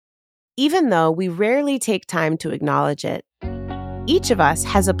even though we rarely take time to acknowledge it. Each of us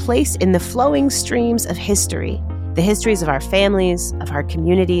has a place in the flowing streams of history, the histories of our families, of our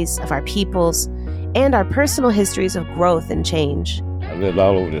communities, of our peoples, and our personal histories of growth and change. I lived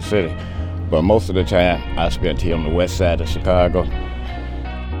all over the city, but most of the time I spent here on the west side of Chicago.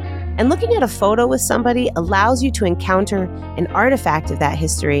 And looking at a photo with somebody allows you to encounter an artifact of that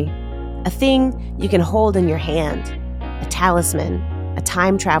history, a thing you can hold in your hand, a talisman, a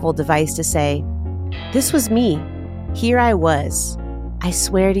time travel device to say, "This was me. Here I was. I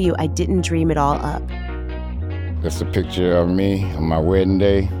swear to you, I didn't dream it all up." That's a picture of me on my wedding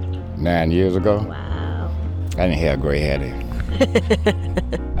day 9 years ago. Wow. I didn't have gray hair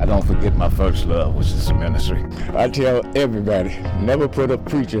then. I don't forget my first love, which is the ministry. I tell everybody, never put a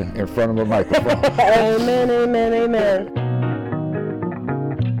preacher in front of a microphone. Amen, amen, amen.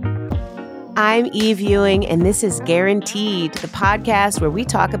 I'm Eve Ewing, and this is Guaranteed, the podcast where we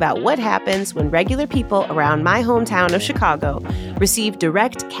talk about what happens when regular people around my hometown of Chicago receive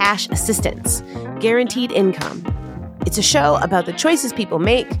direct cash assistance, guaranteed income. It's a show about the choices people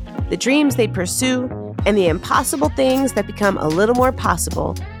make, the dreams they pursue, and the impossible things that become a little more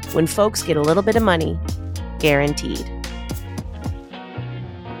possible when folks get a little bit of money, guaranteed.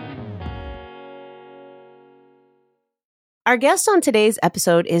 Our guest on today's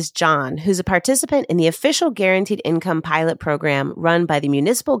episode is John, who's a participant in the official Guaranteed Income pilot program run by the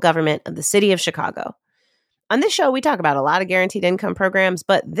municipal government of the city of Chicago. On this show, we talk about a lot of guaranteed income programs,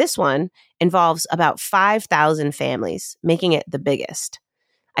 but this one involves about 5,000 families, making it the biggest.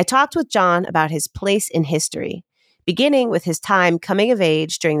 I talked with John about his place in history, beginning with his time coming of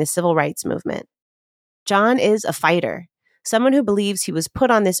age during the civil rights movement. John is a fighter, someone who believes he was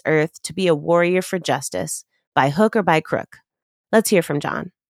put on this earth to be a warrior for justice, by hook or by crook. Let's hear from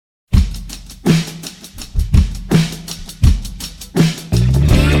John.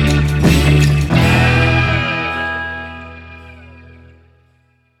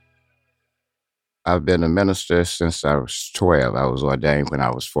 I've been a minister since I was 12. I was ordained when I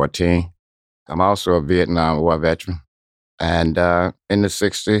was 14. I'm also a Vietnam War veteran. And in the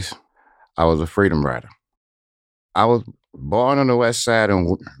 60s, I was a freedom rider. I was born on the west side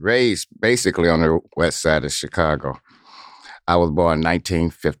and raised basically on the west side of Chicago. I was born in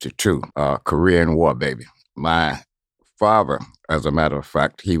 1952, a Korean War baby. My father, as a matter of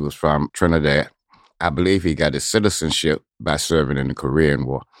fact, he was from Trinidad. I believe he got his citizenship by serving in the Korean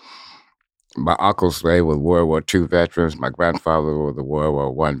War. My uncles, they were World War II veterans. My grandfather was a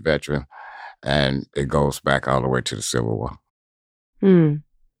World War I veteran. And it goes back all the way to the Civil War.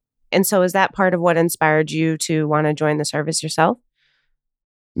 And so is that part of what inspired you to want to join the service yourself?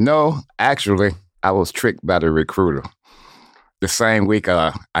 No, actually, I was tricked by the recruiter. The same week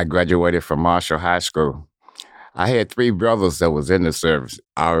I graduated from Marshall High School, I had 3 brothers that was in the service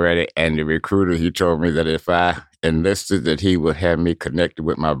already, and the recruiter, he told me that if I enlisted, that he would have me connected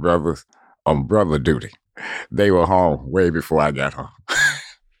with my brothers on brother duty. They were home way before I got home.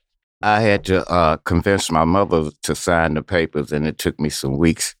 I had to convince my mother to sign the papers, and it took me some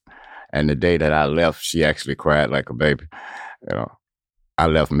weeks. And the day that I left, she actually cried like a baby. You know, I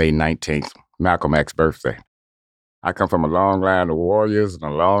left May 19th, Malcolm X's birthday. I come from a long line of warriors and a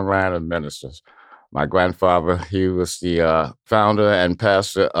long line of ministers. My grandfather, he was the founder and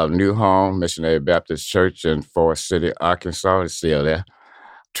pastor of New Home Missionary Baptist Church in Forest City, Arkansas. He's still there.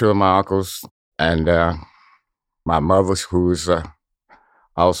 2 of my uncles and my mother, who's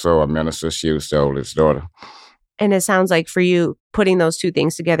also a minister. She was the oldest daughter. And it sounds like for you, putting those 2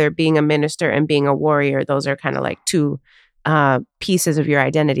 things together, being a minister and being a warrior, those are kind of like 2 pieces of your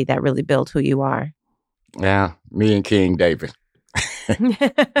identity that really build who you are. Yeah, me and King David.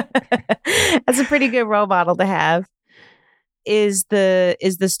 That's a pretty good role model to have. Is the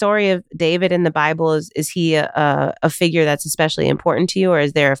story of David in the Bible, is he a figure that's especially important to you, or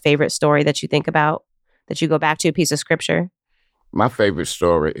is there a favorite story that you think about, that you go back to, a piece of scripture? My favorite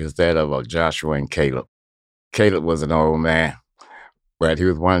story is that of Joshua and Caleb. Caleb was an old man, but he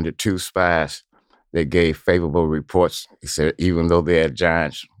was one of the 2 spies that gave favorable reports. He said, even though they are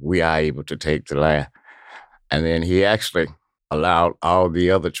giants, we are able to take the land. And then he actually allowed all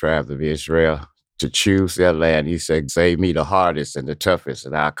the other tribes of Israel to choose their land. He said, save me the hardest and the toughest,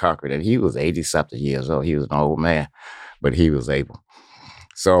 and I'll conquer it. And he was 80-something years old. He was an old man, but he was able.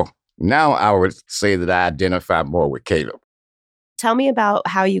 So now I would say that I identify more with Caleb. Tell me about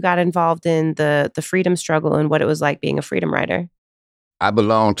how you got involved in the freedom struggle and what it was like being a freedom rider. I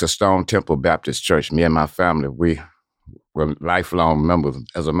belong to Stone Temple Baptist Church. Me and my family, we were lifelong members.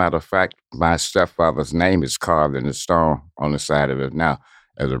 As a matter of fact, my stepfather's name is carved in the stone on the side of it now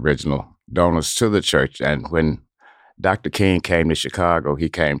as original donors to the church. And when Dr. King came to Chicago. He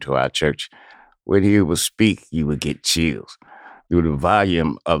came to our church. When he would speak, you would get chills through the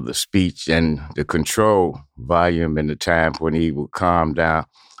volume of the speech and the control volume and the time when he would calm down.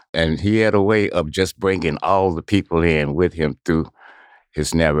 And he had a way of just bringing all the people in with him through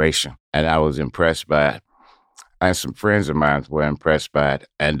his narration. And I was impressed by it. And some friends of mine were impressed by it.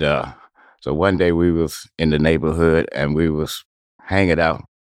 And so one day we was in the neighborhood and we was hanging out.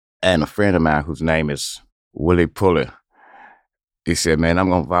 And a friend of mine whose name is Willie Puller, he said, man, I'm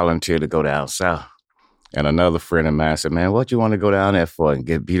going to volunteer to go down south. And another friend of mine said, man, what you want to go down there for and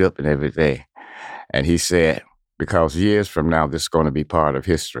get beat up and everything? And he said, because years from now, this is going to be part of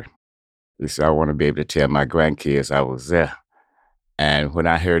history. He said, I want to be able to tell my grandkids I was there. And when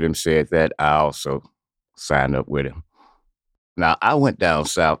I heard him say that, I also signed up with him. Now, I went down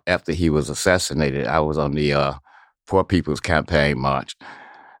south after he was assassinated. I was on the Poor People's Campaign March.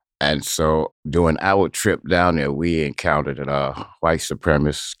 And so during our trip down there, we encountered a white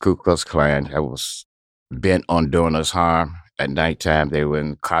supremacist Ku Klux Klan that was bent on doing us harm. At nighttime, they were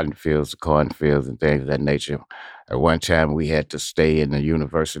in cotton fields, cornfields, and things of that nature. At one time, we had to stay in the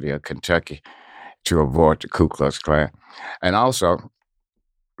University of Kentucky to avoid the Ku Klux Klan. And also,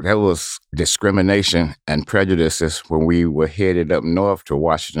 there was discrimination and prejudices when we were headed up north to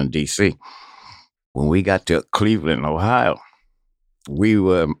Washington, D.C. When we got to Cleveland, Ohio, we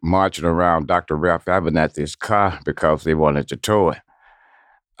were marching around Dr. Ralph Abernathy's car because they wanted to tow it.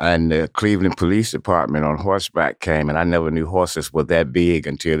 And the Cleveland Police Department on horseback came, and I never knew horses were that big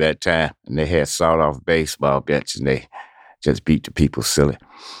until that time. And they had sawed-off baseball bats, and they just beat the people silly.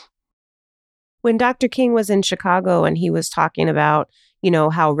 When Dr. King was in Chicago and he was talking about,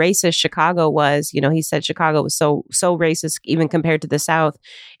 how racist Chicago was, he said Chicago was so racist even compared to the South.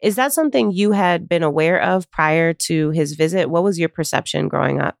 Is that something you had been aware of prior to his visit? What was your perception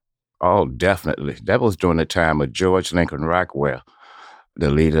growing up? Oh, definitely. That was during the time of George Lincoln Rockwell, the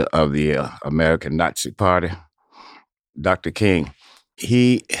leader of the American Nazi Party. Dr. King,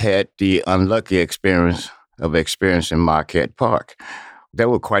 he had the unlucky experience of experiencing Marquette Park. There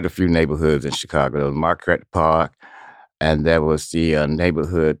were quite a few neighborhoods in Chicago. There was Marquette Park, and there was the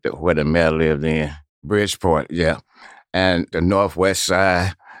neighborhood where the mayor lived in, Bridgeport, yeah. And the Northwest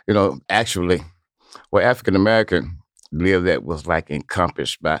Side, actually, where African-American lived that was like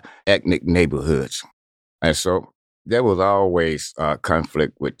encompassed by ethnic neighborhoods. And so there was always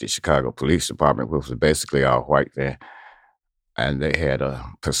conflict with the Chicago Police Department, which was basically all white there. And they had a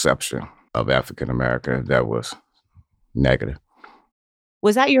perception of African-American that was negative.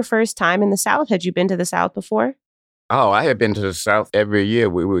 Was that your first time in the South? Had you been to the South before? Oh, I had been to the South every year.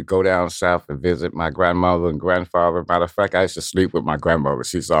 We would go down south and visit my grandmother and grandfather. Matter of fact, I used to sleep with my grandmother.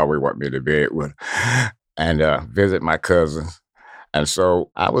 She's always wanted me to bed with, and visit my cousins. And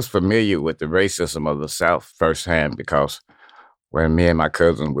so I was familiar with the racism of the South firsthand because when me and my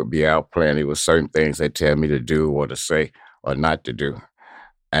cousins would be out playing, there were certain things they tell me to do or to say or not to do.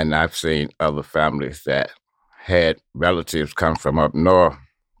 And I've seen other families that had relatives come from up north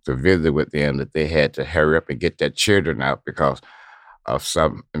to visit with them that they had to hurry up and get their children out because of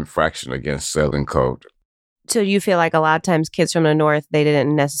some infraction against Southern code. So you feel like a lot of times kids from the North, they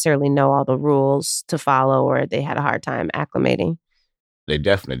didn't necessarily know all the rules to follow or they had a hard time acclimating? They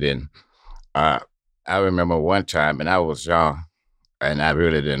definitely didn't. I remember one time, and I was young, and I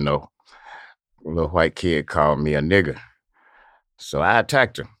really didn't know. A little white kid called me a nigger. So I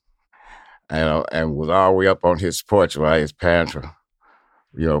attacked him, and was all the way up on his porch while his parents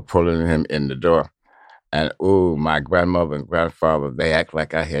were, pulling him in the door. And, my grandmother and grandfather, they act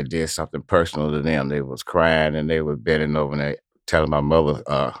like I had did something personal to them. They was crying, and they were bending over, and they telling my mother,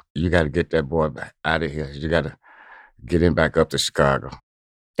 you got to get that boy back out of here. You got to get him back up to Chicago.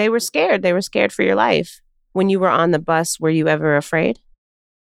 They were scared. They were scared for your life. When you were on the bus, were you ever afraid?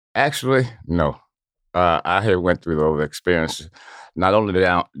 Actually, no. I had went through those experiences. Not only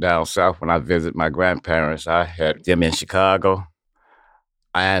down south when I visited my grandparents, I had them in Chicago.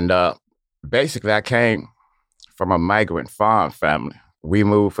 And basically, I came from a migrant farm family. We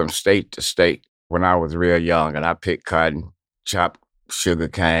moved from state to state when I was real young, and I picked cotton, chopped sugar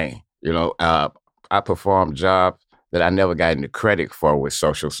cane. I performed jobs that I never got any credit for with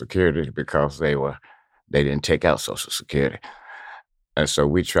Social Security because they didn't take out Social Security. And so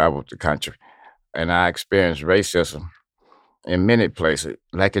we traveled the country. And I experienced racism in many places.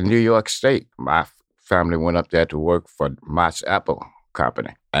 Like in New York State, my family went up there to work for Mott's Apple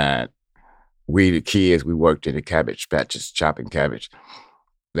Company. And we, the kids, we worked in the cabbage patches, chopping cabbage.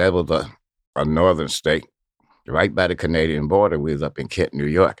 That was a northern state. Right by the Canadian border, we was up in Kent, New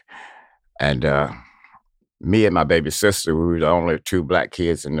York. And me and my baby sister, we were the only two black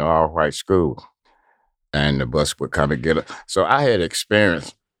kids in the all-white school. and the bus would come and get her. So I had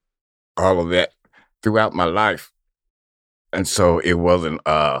experienced all of that throughout my life. And so it wasn't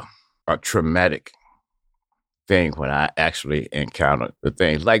a traumatic thing when I actually encountered the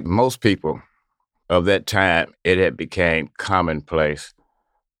things. Like most people of that time, it had became commonplace.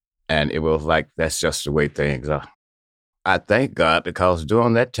 And it was like, that's just the way things are. I thank God because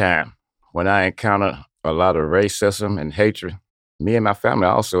during that time, when I encountered a lot of racism and hatred, me and my family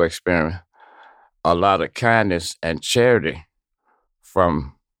also experienced a lot of kindness and charity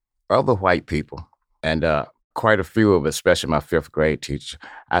from other white people. And quite a few of, especially my fifth grade teacher,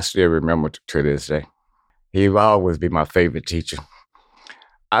 I still remember to this day. He will always be my favorite teacher.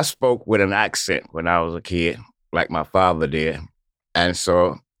 I spoke with an accent when I was a kid, like my father did. And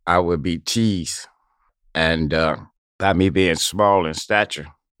so I would be teased. And by me being small in stature,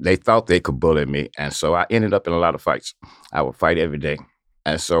 they thought they could bully me. And so I ended up in a lot of fights. I would fight every day.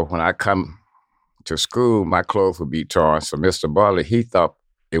 And so when I come to school, my clothes would be torn. So Mr. Barley, he thought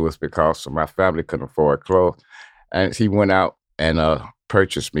it was because my family couldn't afford clothes. And he went out and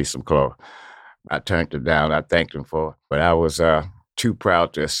purchased me some clothes. I turned it down. I thanked him for it. But I was too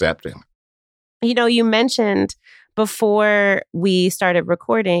proud to accept it. You know, you mentioned before we started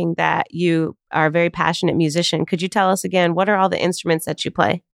recording that you are a very passionate musician. Could you tell us again, what are all the instruments that you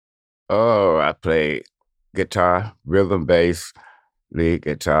play? Oh, I play guitar, rhythm, bass, lead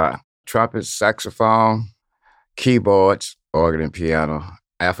guitar, trumpet, saxophone, keyboards, organ and piano,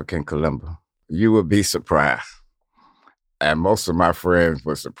 African kalimba. You would be surprised. And most of my friends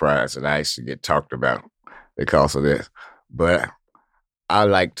were surprised that I used to get talked about because of this. But I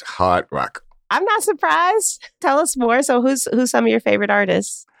liked hard rock. I'm not surprised. Tell us more. So who's some of your favorite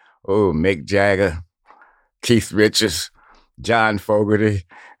artists? Oh, Mick Jagger, Keith Richards, John Fogerty,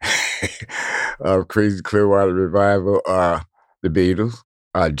 Creedence Clearwater Revival, the Beatles,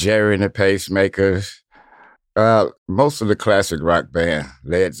 Jerry and the Pacemakers, most of the classic rock band,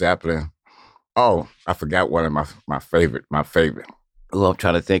 Led Zeppelin. Oh, I forgot one of my favorite. Oh, I'm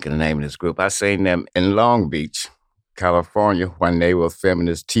trying to think of the name of this group. I seen them in Long Beach, California, when they were filming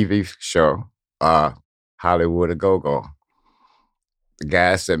this TV show, Hollywood A Go-Go. The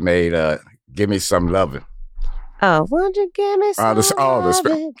guys that made Give Me Some Lovin'. Oh, won't you give me some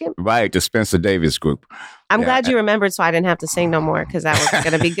lovin'? Right, the Spencer Davis group. I'm glad you remembered so I didn't have to sing no more because that was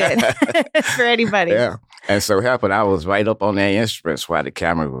going to be good for anybody. Yeah. And so it happened, I was right up on their instruments while the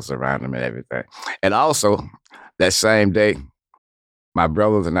camera was around them and everything. And also, that same day, my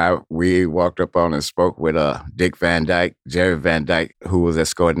brothers and I, we walked up on and spoke with Dick Van Dyke, Jerry Van Dyke, who was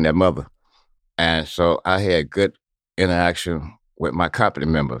escorting their mother. And so I had good interaction with my company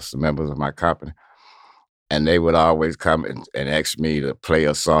members, the members of my company. And they would always come and ask me to play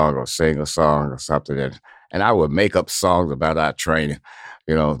a song or sing a song or something. And I would make up songs about our training,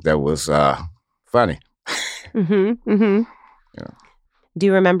 that was funny. Mm-hmm, mm-hmm. Yeah. Do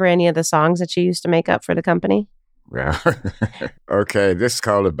you remember any of the songs that you used to make up for the company? Yeah. Okay, this is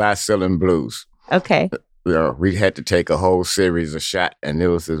called the Bacillin Blues. Okay. We had to take a whole series of shots, and there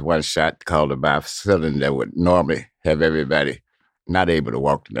was this one shot called the Bacillin that would normally have everybody not able to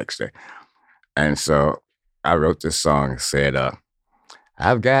walk the next day. And so I wrote this song and said,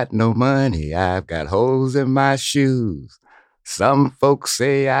 I've got no money, I've got holes in my shoes. Some folks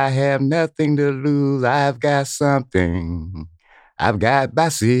say I have nothing to lose, I've got something. I've got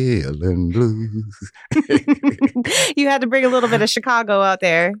Bacillin Blues. You had to bring a little bit of Chicago out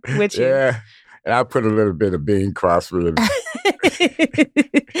there with you. Yeah, and I put a little bit of Bing Crosby.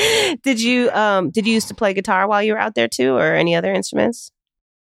 Did you used to play guitar while you were out there too, or any other instruments?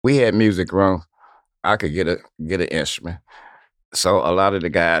 We had music rooms. I could get an instrument. So a lot of the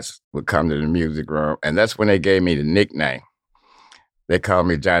guys would come to the music room, and that's when they gave me the nickname. They called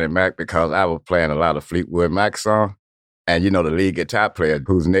me Johnny Mac because I was playing a lot of Fleetwood Mac songs. And, the lead guitar player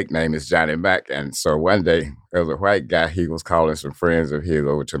whose nickname is Johnny Mac. And so one day, there was a white guy, he was calling some friends of his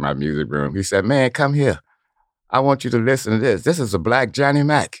over to my music room. He said, man, come here. I want you to listen to this. This is a black Johnny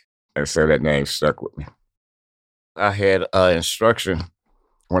Mac. And so that name stuck with me. I had instruction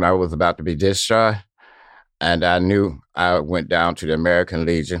when I was about to be discharged. And I knew I went down to the American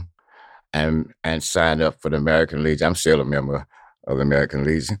Legion and signed up for the American Legion. I'm still a member of the American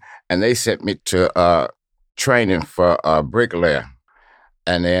Legion. And they sent me to training for a bricklayer.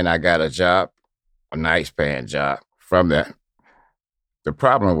 And then I got a job, a nice paying job from that. The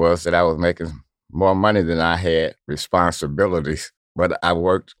problem was that I was making more money than I had responsibilities. But I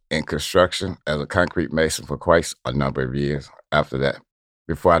worked in construction as a concrete mason for quite a number of years after that,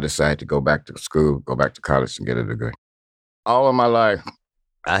 before I decided to go back to school, go back to college and get a degree. All of my life,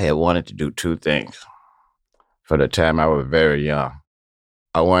 I had wanted to do two things for the time I was very young.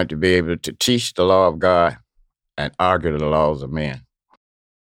 I wanted to be able to teach the law of God and argue the laws of men.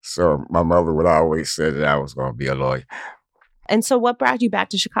 So my mother would always say that I was going to be a lawyer. And so what brought you back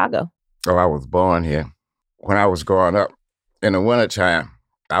to Chicago? So I was born here. When I was growing up, in the wintertime,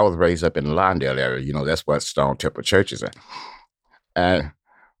 I was raised up in the Lawndale area. You know, that's what Stone Temple Church is at. And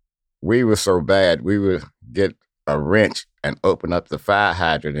we were so bad, we would get a wrench and open up the fire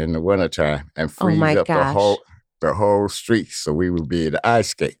hydrant in the wintertime and freeze up the whole street so we would be able to ice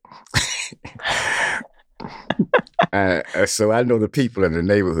skate. And so I know the people in the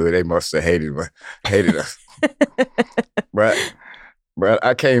neighborhood, they must have hated us. But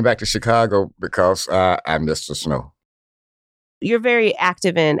I came back to Chicago because I missed the snow. You're very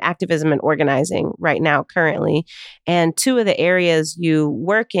active in activism and organizing right now, currently. And two of the areas you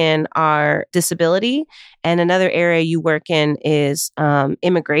work in are disability, and another area you work in is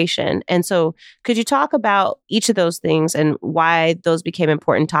immigration. And so could you talk about each of those things and why those became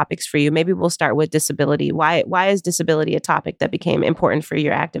important topics for you? Maybe we'll start with disability. Why is disability a topic that became important for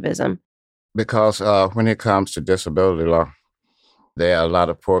your activism? Because when it comes to disability law, there are a lot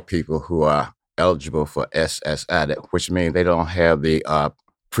of poor people who are eligible for SSI, which means they don't have the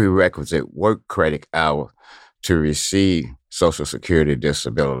prerequisite work credit hour to receive Social Security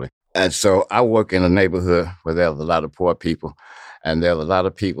disability. And so I work in a neighborhood where there's a lot of poor people, and there's a lot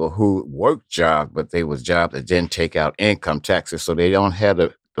of people who work jobs, but they was jobs that didn't take out income taxes, so they don't have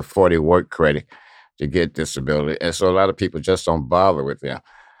the 40 work credit to get disability. And so a lot of people just don't bother with them.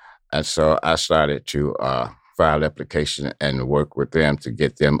 And so I started to file application and work with them to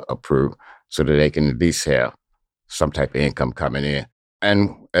get them approved so that they can at least have some type of income coming in.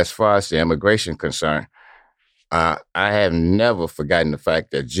 And as far as the immigration concern, I have never forgotten the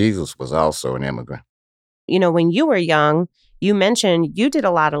fact that Jesus was also an immigrant. You know, when you were young, you mentioned you did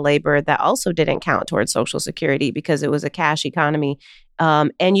a lot of labor that also didn't count towards Social Security because it was a cash economy.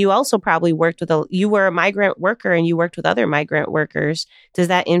 And you also probably worked you were a migrant worker and you worked with other migrant workers. Does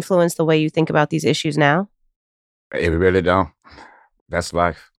that influence the way you think about these issues now? It really don't. That's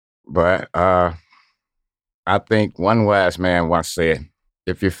life. But I think one wise man once said,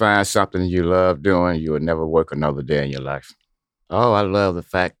 if you find something you love doing, you will never work another day in your life. Oh, I love the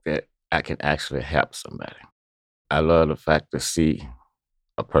fact that I can actually help somebody. I love the fact to see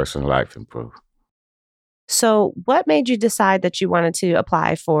a person's life improve. So what made you decide that you wanted to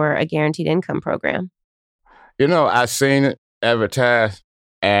apply for a guaranteed income program? You know, I seen it advertised,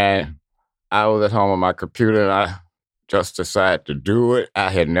 and I was at home on my computer, and I just decided to do it. I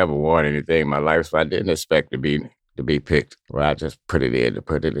had never won anything in my life, so I didn't expect to be picked. Well, I just put it in to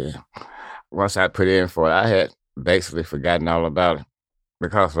put it in. Once I put in for it, I had basically forgotten all about it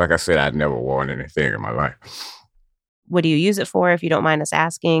because, like I said, I'd never won anything in my life. What do you use it for, if you don't mind us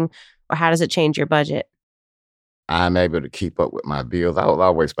asking, or how does it change your budget? I'm able to keep up with my bills. I was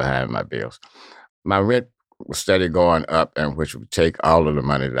always behind my bills. My rent was steady going up, and which would take all of the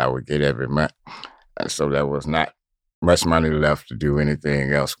money that I would get every month. And so there was not much money left to do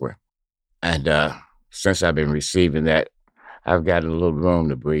anything else with. And since I've been receiving that, I've got a little room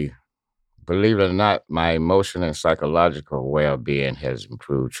to breathe. Believe it or not, my emotional and psychological well-being has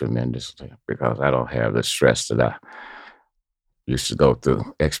improved tremendously because I don't have the stress that I used to go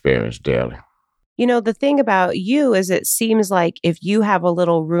through, experience daily. You know, the thing about you is it seems like if you have a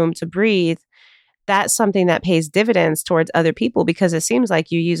little room to breathe, that's something that pays dividends towards other people because it seems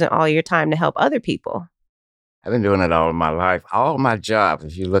like you're using all your time to help other people. I've been doing it all of my life. All of my jobs,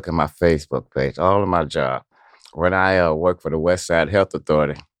 if you look at my Facebook page, all of my jobs. When I worked for the West Side Health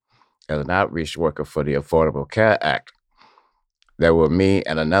Authority as an outreach worker for the Affordable Care Act, there were me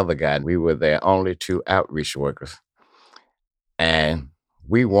and another guy. We were their only two outreach workers. And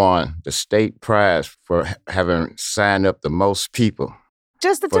we won the state prize for having signed up the most people.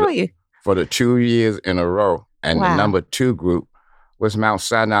 Just the two of you? For the 2 years in a row. And wow. The number 2 group was Mount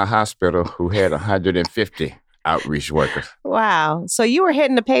Sinai Hospital, who had 150 outreach workers. Wow. So you were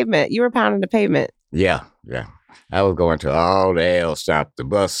hitting the pavement. You were pounding the pavement. Yeah. I was going to all the L stops, the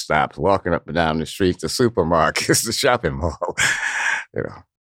bus stops, walking up and down the streets, the supermarkets, the shopping mall, you know.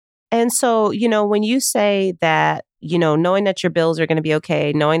 And so, you know, when you say that, you know, knowing that your bills are going to be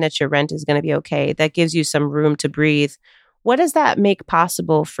okay, knowing that your rent is going to be okay, that gives you some room to breathe. What does that make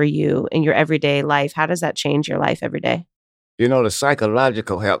possible for you in your everyday life? How does that change your life every day? You know, the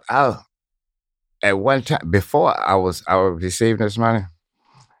psychological help. At one time, before I was receiving this money,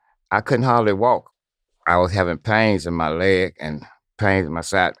 I couldn't hardly walk. I was having pains in my leg and pains in my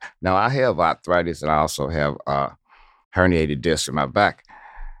side. Now, I have arthritis and I also have herniated discs in my back.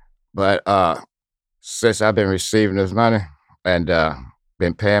 But since I've been receiving this money and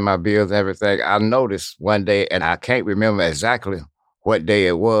been paying my bills and everything, I noticed one day, and I can't remember exactly what day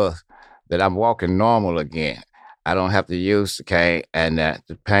it was, that I'm walking normal again. I don't have to use the cane, and that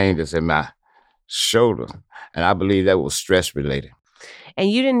the pain is in my shoulder. And I believe that was stress related. And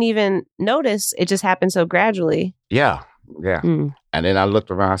you didn't even notice, it just happened so gradually. Yeah, yeah. Mm. And then I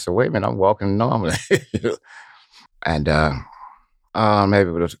looked around and said, wait a minute, I'm walking normally. And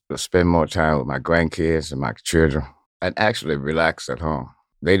maybe we'll spend more time with my grandkids and my children and actually relax at home.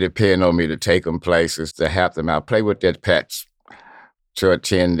 They depend on me to take them places, to help them out, play with their pets, to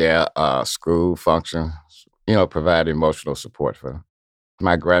attend their school functions, provide emotional support for them.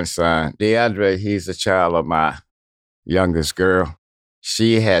 My grandson, DeAndre, he's a child of my youngest girl.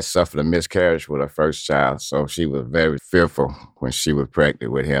 She had suffered a miscarriage with her first child, so she was very fearful when she was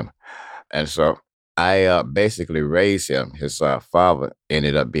pregnant with him. And so I basically raised him. His father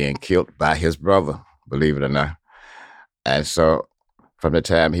ended up being killed by his brother, believe it or not. And so from the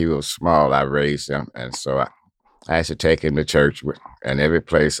time he was small, I raised him. And so I used to take him to church, and every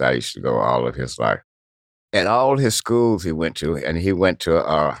place I used to go all of his life. At all his schools he went to, and he went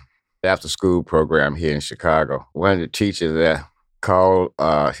to after-school program here in Chicago. One of the teachers there called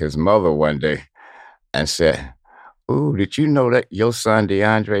his mother one day and said, "Ooh, did you know that your son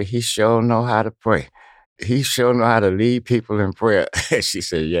DeAndre, he sure know how to pray. He sure know how to lead people in prayer." She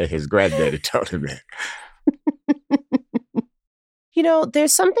said, yeah, his granddaddy taught him that.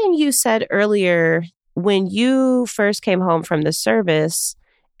 There's something you said earlier when you first came home from the service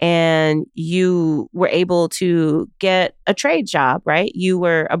and you were able to get a trade job, right? You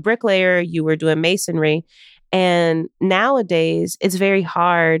were a bricklayer, you were doing masonry. And nowadays, it's very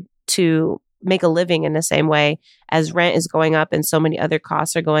hard to make a living in the same way as rent is going up and so many other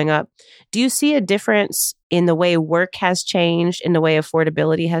costs are going up. Do you see a difference in the way work has changed, in the way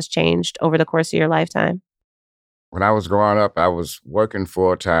affordability has changed over the course of your lifetime? When I was growing up, I was working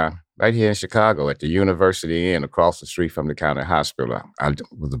full-time right here in Chicago at the University Inn across the street from the county hospital. I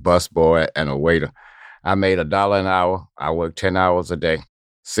was a busboy and a waiter. I made $1 an hour. I worked 10 hours a day,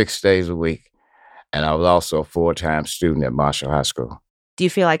 6 days a week. And I was also a full-time student at Marshall High School. Do you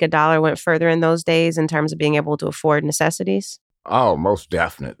feel like $1 went further in those days in terms of being able to afford necessities? Oh, most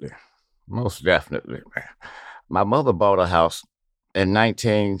definitely. Most definitely, man. My mother bought a house in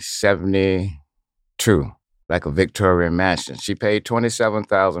 1972, like a Victorian mansion. She paid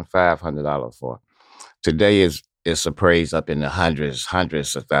 $27,500 for it. Today it's appraised up in the hundreds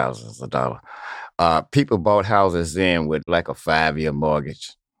of thousands of dollars. People bought houses then with like a 5-year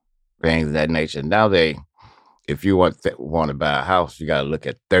mortgage, things of that nature. Now if you want to buy a house, you got to look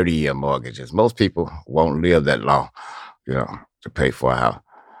at 30-year mortgages. Most people won't live that long, to pay for a house.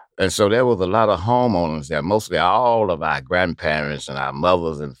 And so there was a lot of homeowners there. Mostly all of our grandparents and our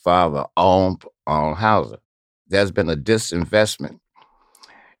mothers and fathers owned houses. There's been a disinvestment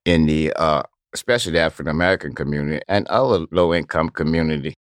in the, especially the African-American community and other low-income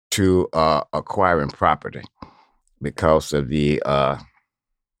community to acquiring property because of the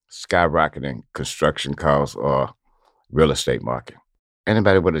skyrocketing construction costs or real estate market.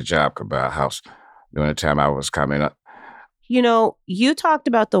 Anybody with a job could buy a house during the time I was coming up. You talked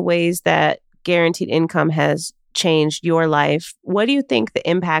about the ways that guaranteed income has changed your life. What do you think the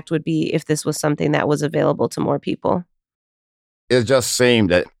impact would be if this was something that was available to more people? It just seemed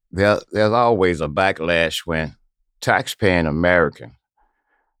that there's always a backlash when taxpaying Americans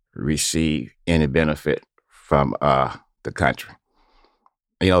receive any benefit from the country.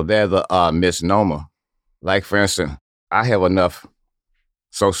 There's a misnomer. Like, for instance, I have enough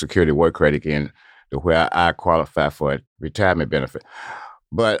Social Security work credit in to where I qualify for a retirement benefit.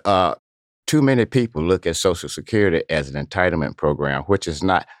 But too many people look at Social Security as an entitlement program, which is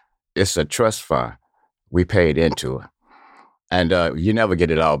not. It's a trust fund. We paid into it. And you never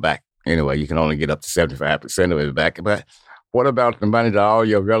get it all back. Anyway, you can only get up to 75% of it back. But what about the money that all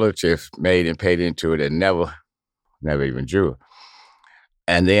your relatives made and paid into it and never even drew?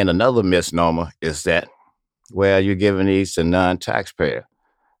 And then another misnomer is that, you're giving these to non-taxpayers.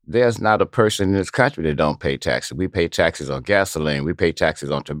 There's not a person in this country that don't pay taxes. We pay taxes on gasoline. We pay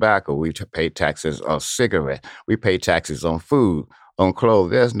taxes on tobacco. We pay taxes on cigarettes. We pay taxes on food, on clothes.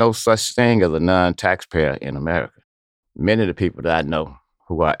 There's no such thing as a non-taxpayer in America. Many of the people that I know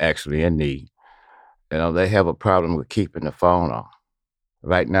who are actually in need, they have a problem with keeping the phone on.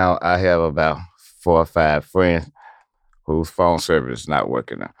 Right now, I have about 4 or 5 friends whose phone service is not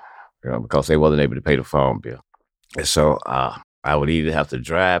working now, because they wasn't able to pay the phone bill. And so I would either have to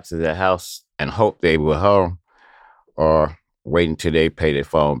drive to their house and hope they were home or wait until they pay their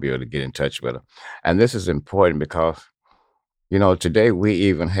phone bill to get in touch with them. And this is important because, today we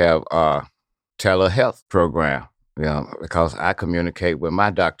even have a telehealth program, because I communicate with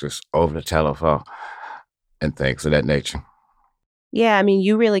my doctors over the telephone and things of that nature. Yeah, I mean,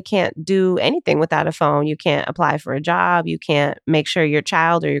 you really can't do anything without a phone. You can't apply for a job. You can't make sure your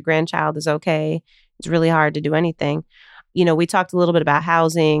child or your grandchild is okay. It's really hard to do anything. We talked a little bit about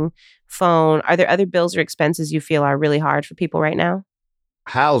housing, phone. Are there other bills or expenses you feel are really hard for people right now?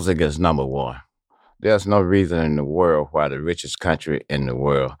 Housing is number one. There's no reason in the world why the richest country in the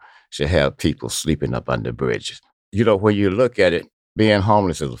world should have people sleeping up under bridges. When you look at it, being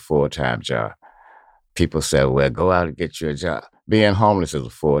homeless is a full-time job. People say, well, go out and get you a job. Being homeless is a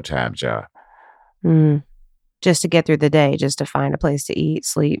full-time job. Just to get through the day, just to find a place to eat,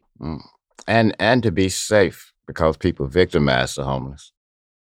 sleep. And to be safe, because people victimize the homeless.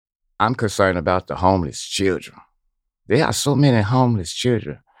 I'm concerned about the homeless children. There are so many homeless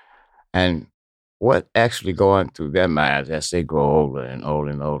children. And what actually going through their minds as they grow older and older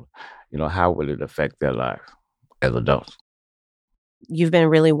and older, how will it affect their life as adults? You've been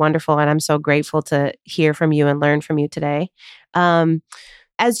really wonderful, and I'm so grateful to hear from you and learn from you today.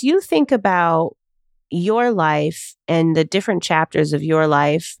 As you think about your life and the different chapters of your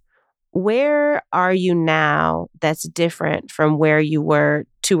life, where are you now that's different from where you were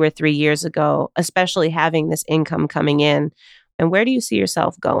 2 or 3 years ago, especially having this income coming in? And where do you see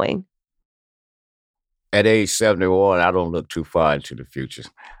yourself going? At age 71, I don't look too far into the future.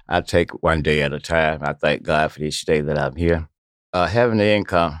 I take one day at a time. I thank God for each day that I'm here. Having the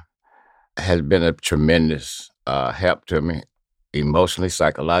income has been a tremendous help to me, emotionally,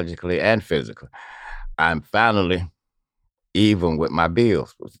 psychologically, and physically. I'm finally even with my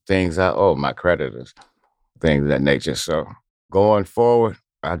bills, with the things I owe, my creditors, things of that nature. So going forward,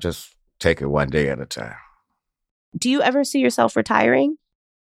 I just take it one day at a time. Do you ever see yourself retiring?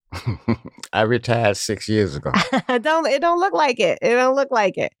 I retired 6 years ago. It don't look like it. It don't look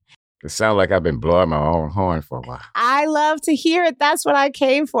like it. It sounds like I've been blowing my own horn for a while. I love to hear it. That's what I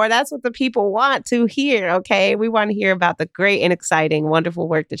came for. That's what the people want to hear, okay? We want to hear about the great and exciting, wonderful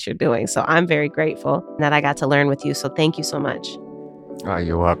work that you're doing. So I'm very grateful that I got to learn with you. So thank you so much. Oh,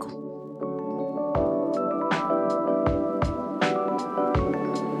 you're welcome.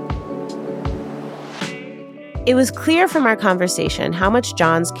 It was clear from our conversation how much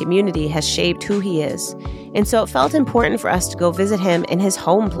John's community has shaped who he is. And so it felt important for us to go visit him in his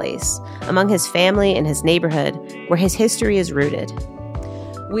home place, among his family and his neighborhood, where his history is rooted.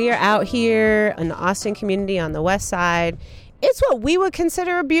 We are out here in the Austin community on the west side. It's what we would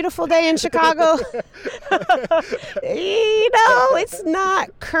consider a beautiful day in Chicago. It's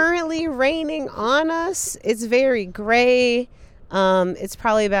not currently raining on us. It's very gray. It's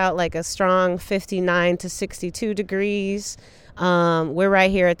probably about like a strong 59 to 62 degrees. We're right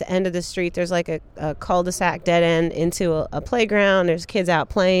here at the end of the street. There's like a cul-de-sac dead end into a playground. There's kids out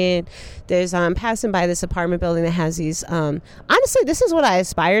playing. There's passing by this apartment building that has these, honestly, this is what I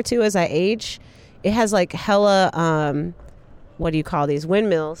aspire to as I age. It has like hella, what do you call these?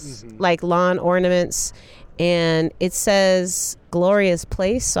 Windmills, like lawn ornaments. And it says Gloria's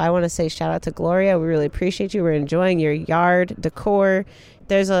Place. So I want to say shout out to Gloria. We really appreciate you. We're enjoying your yard decor.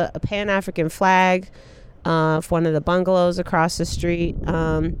 There's a Pan-African flag for one of the bungalows across the street.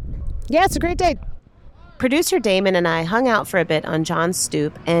 Yeah, it's a great day. Producer Damon and I hung out for a bit on John's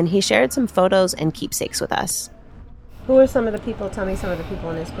stoop, and he shared some photos and keepsakes with us. Who are some of the people? Tell me some of the people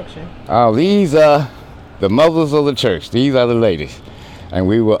in this picture. Oh, these are the mothers of the church. These are the ladies. And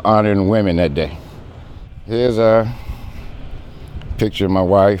we were honoring women that day. Here's a picture of my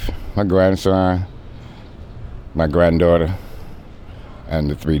wife, my grandson, my granddaughter, and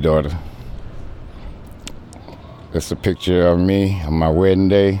the 3 daughters. It's a picture of me on my wedding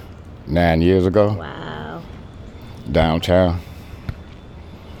day 9 years ago. Wow. Downtown.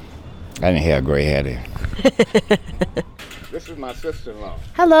 I didn't have gray hair then. This is my sister-in-law.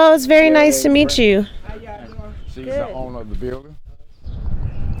 Hello, it's very nice to meet you. How y'all doing? She's the owner of the building.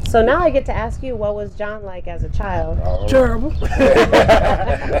 So now I get to ask you, what was John like as a child? Terrible.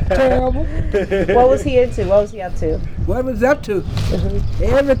 Terrible. What was he into? What was he up to? What was up to?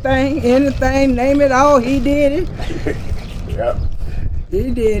 Everything, anything, name it all, he did it. Yep.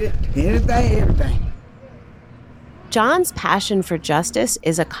 He did it. Anything, everything. John's passion for justice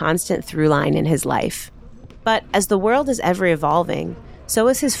is a constant through line in his life. But as the world is ever evolving, so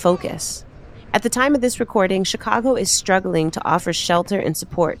is his focus. At the time of this recording, Chicago is struggling to offer shelter and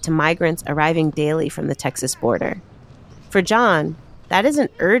support to migrants arriving daily from the Texas border. For John, that is an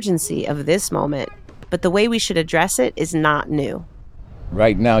urgency of this moment, but the way we should address it is not new.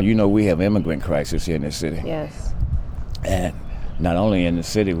 Right now, we have immigrant crisis here in the city. Yes. And not only in the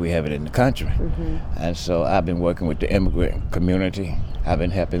city, we have it in the country. Mm-hmm. And so I've been working with the immigrant community. I've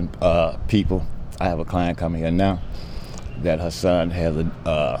been helping people. I have a client coming here now that her son has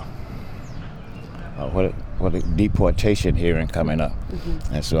the deportation hearing coming up.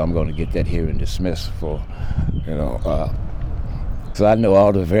 And so I'm going to get that hearing dismissed for, so I know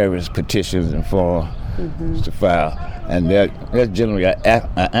all the various petitions and forms to file. And there's generally an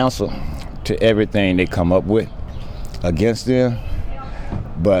answer to everything they come up with against them,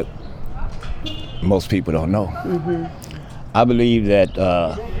 but most people don't know. I believe that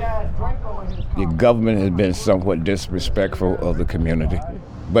the government has been somewhat disrespectful of the community,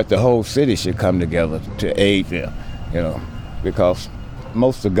 but the whole city should come together to aid them, because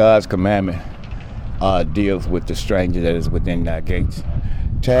most of God's commandment deals with the stranger that is within thy gates.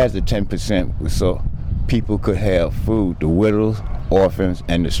 Tithes the 10% so people could have food, the widows, orphans,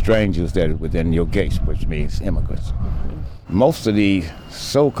 and the strangers that are within your gates, which means immigrants. Most of these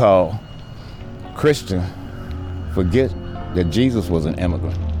so-called Christians forget that Jesus was an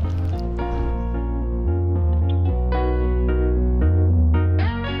immigrant.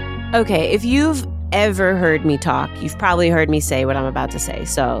 Okay, if you've ever heard me talk, you've probably heard me say what I'm about to say,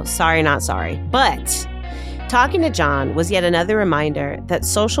 so sorry, not sorry. But talking to John was yet another reminder that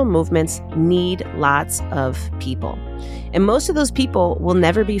social movements need lots of people. And most of those people will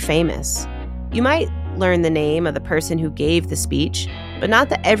never be famous. You might learn the name of the person who gave the speech, but not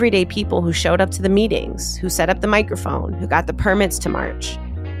the everyday people who showed up to the meetings, who set up the microphone, who got the permits to march.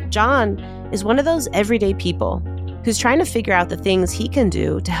 John is one of those everyday people who's trying to figure out the things he can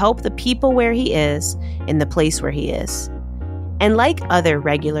do to help the people where he is in the place where he is. And like other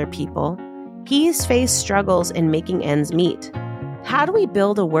regular people, he's faced struggles in making ends meet. How do we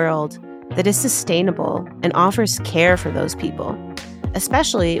build a world that is sustainable and offers care for those people,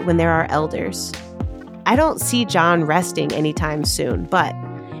 especially when there are elders? I don't see John resting anytime soon, but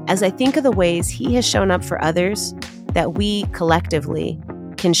as I think of the ways he has shown up for others, that we collectively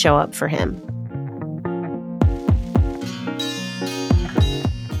can show up for him.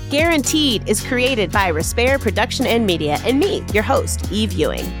 Guaranteed is created by Respire Production and Media and me, your host, Eve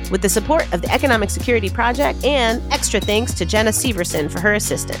Ewing, with the support of the Economic Security Project and extra thanks to Jenna Severson for her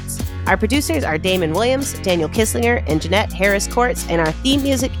assistance. Our producers are Damon Williams, Daniel Kisslinger, and Jeanette Harris-Courts, and our theme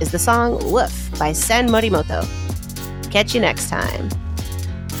music is the song Woof by Sen Morimoto. Catch you next time.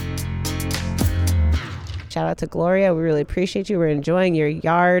 Shout out to Gloria. We really appreciate you. We're enjoying your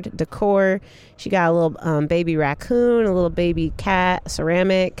yard decor. She got a little baby raccoon, a little baby cat,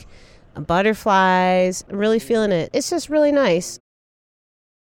 ceramic, butterflies. I'm really feeling it. It's just really nice.